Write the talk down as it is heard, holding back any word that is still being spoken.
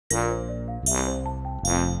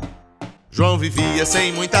João vivia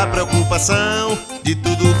sem muita preocupação, de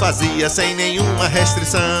tudo fazia sem nenhuma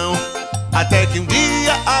restrição. Até que um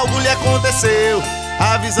dia algo lhe aconteceu,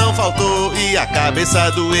 a visão faltou e a cabeça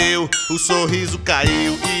doeu. O sorriso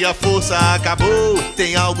caiu e a força acabou.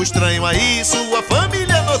 Tem algo estranho aí, sua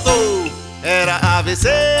família notou. Era AVC,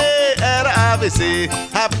 era AVC.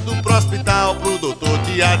 Rápido pro hospital pro doutor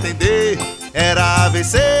te atender. Era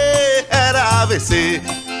AVC, era AVC.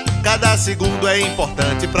 Cada segundo é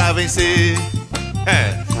importante pra vencer.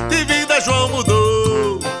 De vida João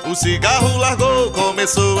mudou, o cigarro largou,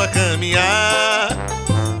 começou a caminhar.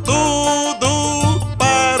 Tudo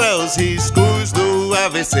para os riscos do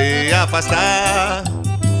AVC afastar.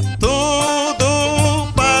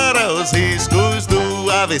 Tudo para os riscos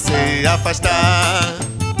do AVC afastar.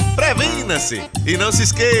 Previna-se e não se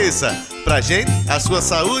esqueça, pra gente, a sua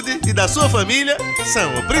saúde e da sua família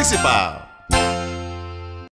são o principal.